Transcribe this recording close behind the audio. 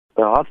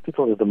The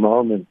hospital at the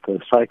moment,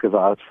 the strikers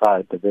are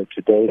outside, but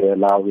today they're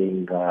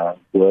allowing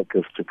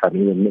workers to come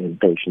in and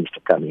patients to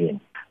come in.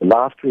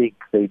 Last week,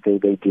 they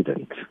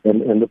didn't.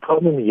 And the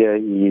problem here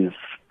is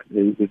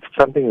it's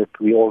something that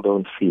we all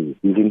don't see.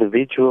 These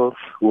individuals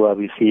who are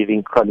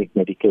receiving chronic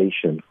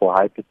medication for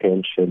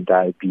hypertension,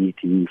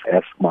 diabetes,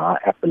 asthma,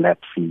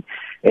 epilepsy,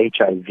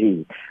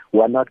 HIV,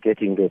 who are not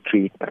getting their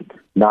treatment.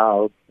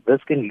 Now, this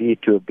can lead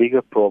to a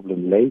bigger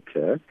problem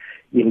later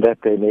in that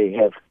they may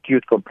have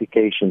acute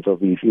complications of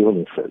these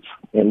illnesses.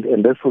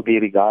 And this will be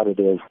regarded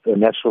as a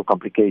natural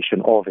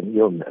complication of an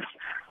illness,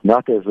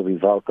 not as a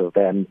result of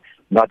them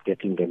not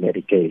getting their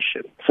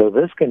medication. So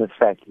this can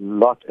affect a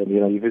lot. And,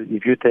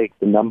 if you take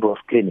the number of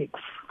clinics,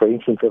 for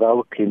instance, at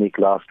our clinic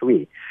last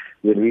week,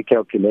 when we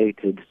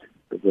calculated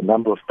the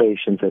number of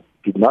patients that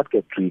did not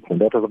get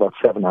treatment, that was about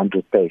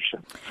 700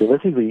 patients. So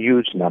this is a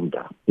huge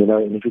number.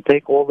 And if you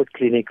take all the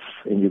clinics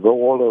and you go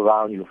all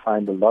around, you'll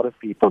find a lot of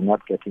people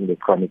not getting their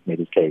chronic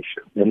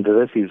medication. And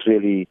this is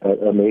really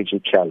a major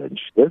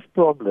challenge. This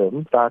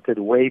problem started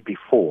way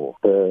before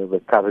the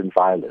current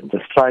violence.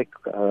 The strike,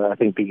 I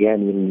think,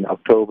 began in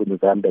October,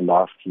 November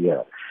last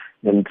year.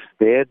 And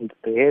they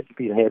had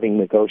been having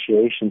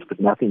negotiations, but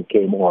nothing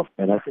came off.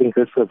 And I think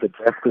this was a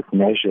desperate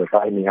measure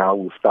by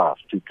Nehawu staff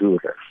to do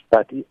this.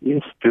 But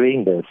in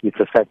doing this,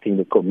 it's affecting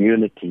the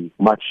community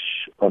much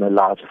on a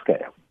large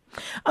scale.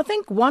 I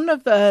think one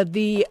of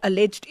the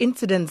alleged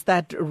incidents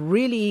that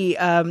really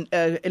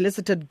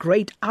elicited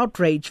great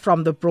outrage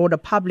from the broader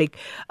public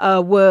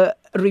were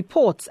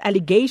reports,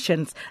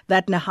 allegations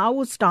that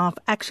Nehawu staff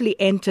actually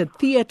entered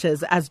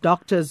theatres as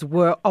doctors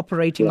were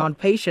operating on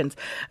patients.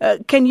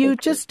 Can you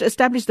just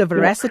establish the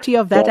veracity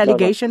of that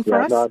allegation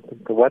for us?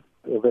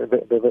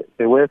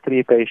 There were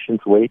 3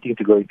 patients waiting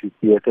to go into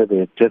theatre. They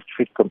had just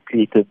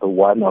completed the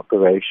one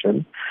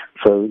operation,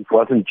 so it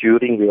wasn't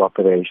during the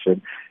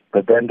operation.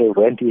 But then they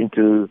went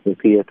into the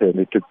theatre and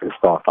they took the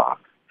staff out.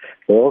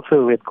 They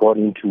also had gone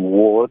into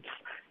wards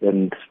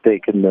and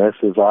taken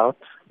nurses out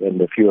and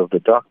a few of the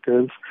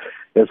doctors,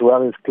 as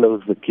well as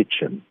closed the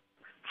kitchen.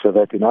 So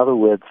that, in other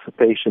words, the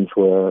patients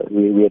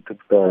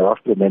the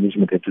hospital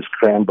management had to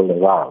scramble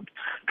around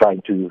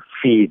trying to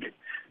feed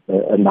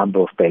a number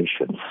of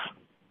patients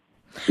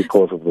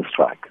because of the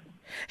strike.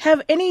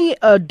 Have any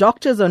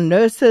doctors or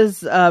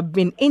nurses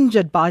been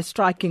injured by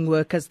striking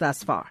workers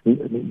thus far?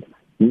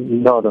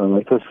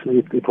 No.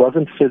 It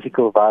wasn't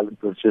physical violence.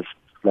 It was just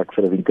like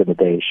sort of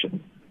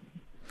intimidation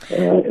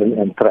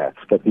and threats.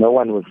 But no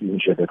one was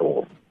injured at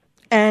all.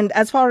 And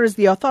as far as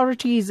the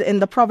authorities in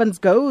the province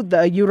go,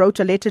 you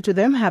wrote a letter to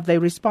them. Have they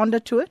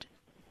responded to it?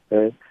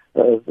 I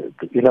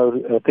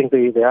think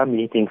they are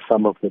meeting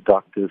some of the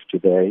doctors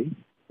today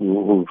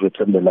who've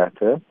written the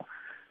letter.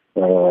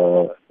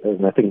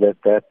 And I think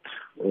that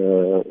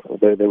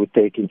they would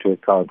take into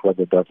account what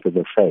the doctors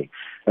are saying.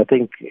 I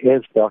think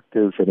as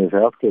doctors and as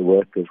healthcare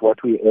workers,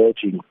 what we're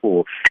urging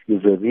for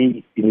is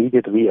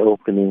immediate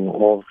reopening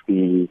of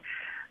the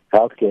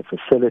healthcare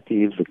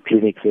facilities, the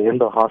clinics and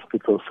the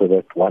hospitals so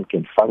that one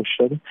can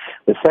function.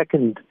 The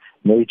second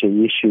major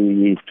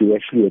issue is to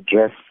actually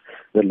address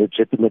the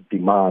legitimate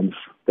demands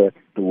that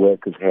the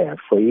workers have.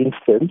 For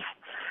instance,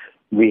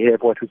 we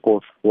have what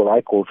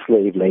I call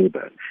slave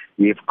labor.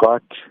 We've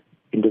got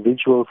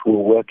individuals who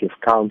work as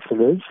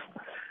counselors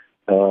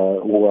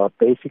who are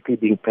basically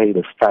being paid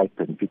a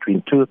stipend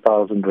between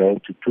 2,000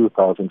 Rand to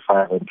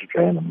 2,500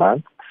 Rand a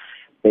month.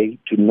 They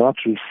do not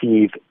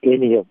receive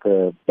any of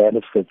the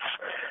benefits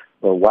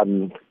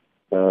one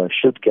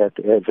should get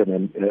as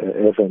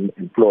an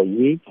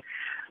employee.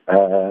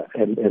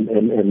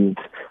 And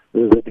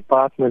the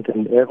department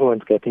and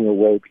everyone's getting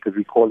away because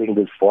we're calling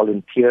this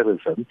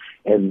volunteerism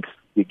and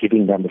we're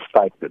giving them a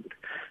stipend.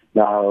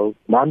 Now,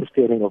 my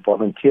understanding of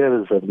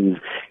volunteerism is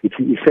it's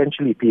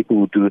essentially people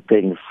who do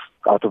things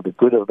out of the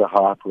good of the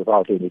heart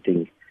without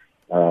anything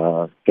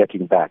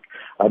getting back.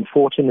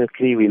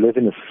 Unfortunately, we live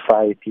in a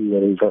society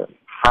where there is a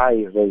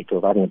high rate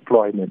of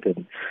unemployment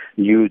and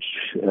huge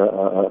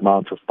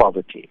amounts of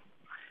poverty.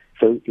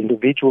 So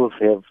individuals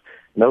have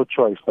no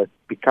choice but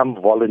become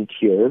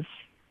volunteers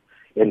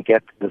and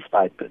get the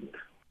stipend.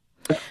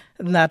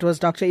 That was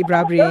Dr.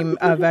 Ibrahim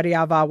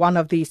Variava, one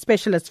of the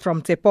specialists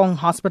from Tshepong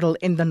Hospital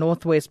in the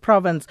Northwest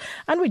Province.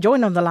 And we're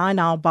joined on the line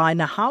now by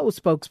Nehawu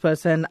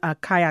spokesperson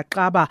Khaya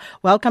Xaba.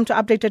 Welcome to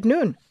Update at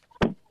Noon.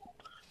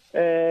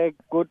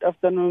 Good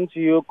afternoon to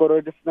you,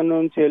 good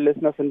afternoon to your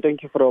listeners, and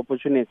thank you for the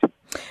opportunity.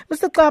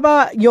 Mr.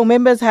 Xaba, your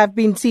members have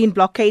been seen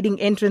blockading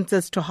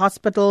entrances to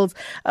hospitals.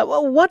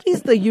 What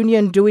is the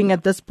union doing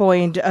at this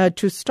point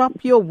to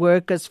stop your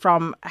workers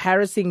from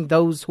harassing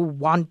those who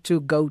want to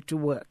go to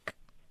work?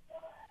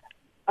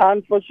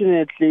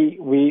 Unfortunately,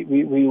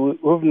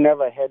 we've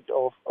never heard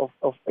of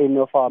any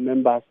of our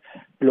members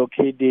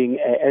blockading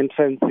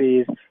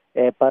entrances,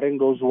 barring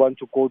those who want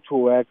to go to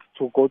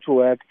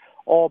work,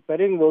 or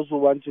barring those who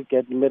want to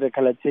get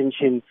medical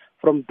attention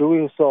from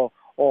doing so,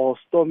 or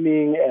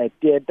storming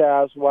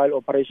theaters while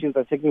operations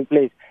are taking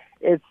place.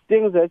 It's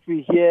things that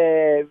we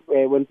hear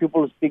when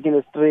people speak in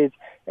the streets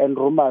and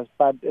rumors,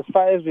 but as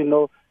far as we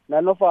know,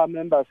 none of our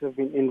members have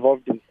been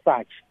involved in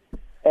such.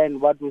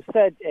 And what we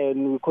said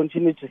and we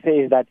continue to say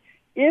is that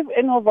if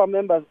any of our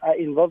members are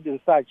involved in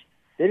such,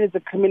 then it's a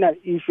criminal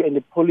issue, and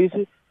the police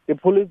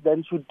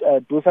then should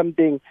do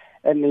something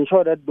and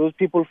ensure that those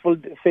people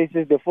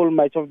faces the full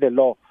might of the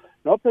law.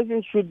 No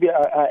person should be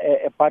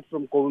apart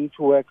from going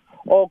to work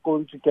or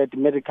going to get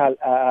medical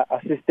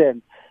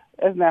assistance.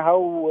 As now,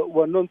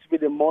 we're known to be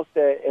the most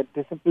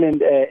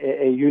disciplined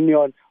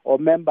union or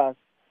members.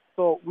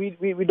 So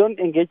we don't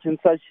engage in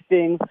such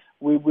things.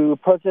 We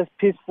protest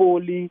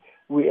peacefully.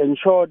 We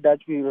ensure that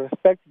we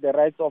respect the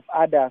rights of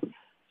others.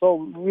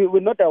 So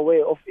we're not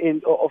aware of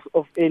any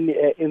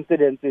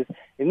incidences.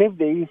 And if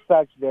there is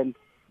such, then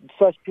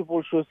such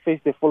people should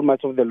face the full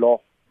might of the law.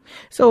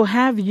 So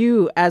have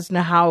you, as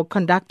NAHAO,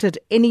 conducted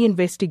any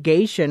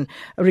investigation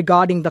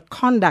regarding the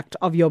conduct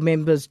of your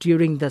members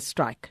during the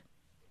strike?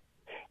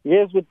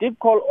 Yes, we did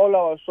call all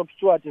our shop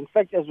stewards. In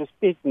fact, as we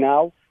speak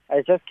now,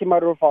 I just came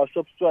out of our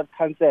shop steward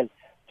council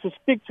to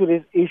speak to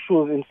these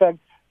issues. In fact,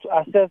 to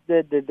assess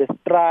the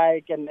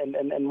strike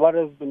and what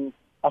has been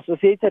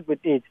associated with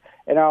it.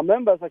 And our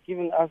members are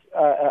giving us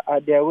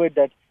their word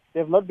that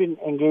they've not been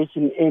engaged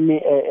in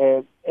any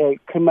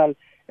criminal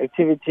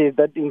activities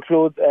that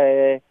include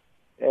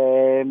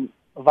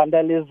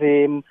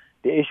vandalism,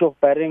 the issue of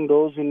barring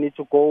those who need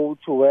to go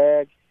to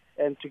work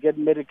and to get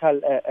medical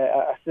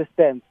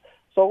assistance.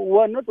 So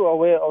we're not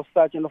aware of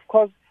such, and of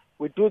course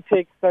we do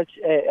take such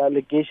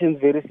allegations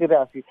very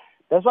seriously.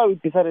 That's why we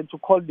decided to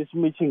call this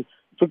meeting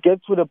to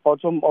get to the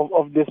bottom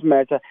of this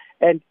matter.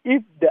 And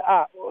if there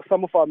are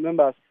some of our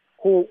members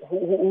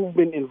who've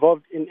been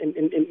involved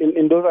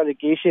in those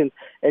allegations,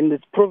 and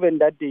it's proven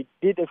that they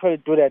did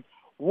actually do that,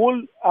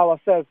 we'll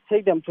ourselves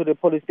take them to the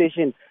police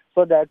station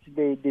so that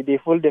they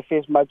feel the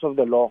face much of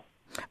the law.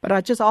 But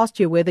I just asked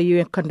you whether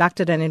you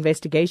conducted an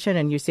investigation,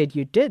 and you said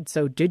you did.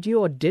 So did you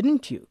or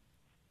didn't you?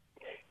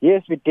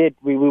 Yes, we did.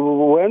 We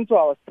went to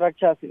our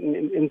structures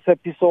in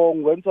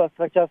Sepisong, went to our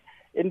structures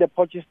in the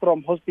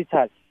Potchefstroom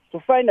Hospital to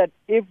find out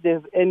if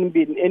there's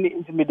been any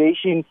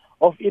intimidation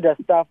of either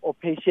staff or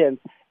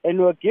patients. And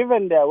we were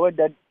given the word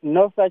that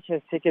no such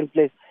has taken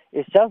place.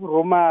 It's just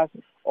rumors,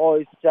 or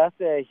it's just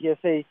a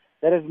hearsay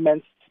that is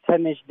meant to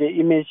tarnish the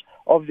image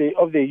of the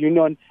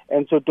union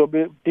and so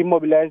to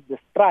demobilize the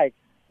strike,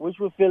 which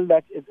we feel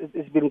that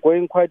it's been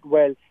going quite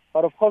well.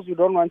 But of course, we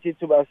don't want it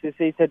to be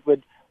associated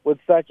with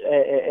such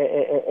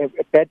a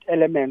bad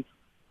element.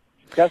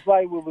 That's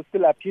why we will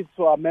still appeal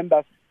to our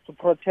members to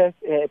protest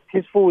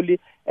peacefully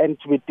and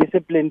to be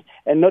disciplined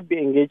and not be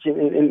engaged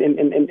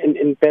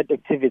in bad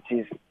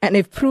activities. And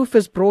if proof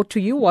is brought to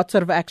you, what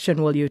sort of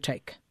action will you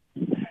take?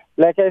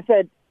 Like I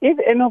said, if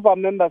any of our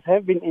members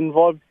have been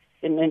involved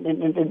in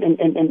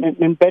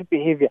bad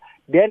behavior,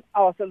 then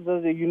ourselves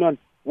as a union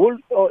will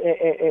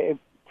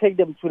take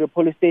them to the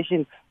police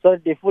station so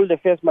that they feel the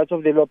first match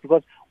of the law,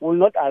 because we will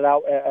not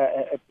allow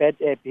bad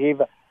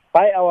behavior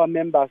by our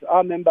members.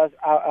 Our members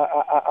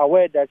are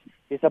aware that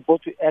they're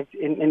supposed to act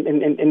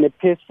in a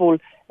peaceful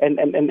and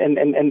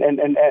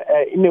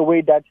in a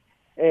way that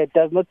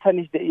does not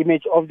tarnish the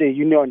image of the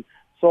union.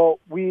 So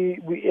we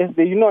as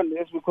the union,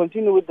 as we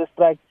continue with the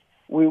strike,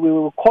 we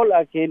will call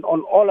again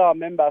on all our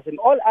members and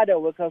all other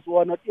workers who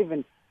are not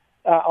even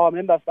our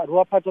members but who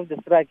are part of the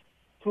strike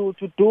to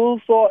do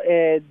so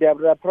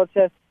their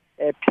protest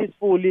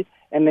peacefully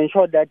and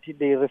ensure that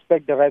they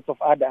respect the rights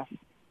of others.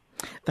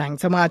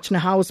 Thanks so much.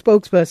 NAHAO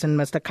spokesperson,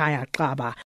 Mr. Khaya Xaba.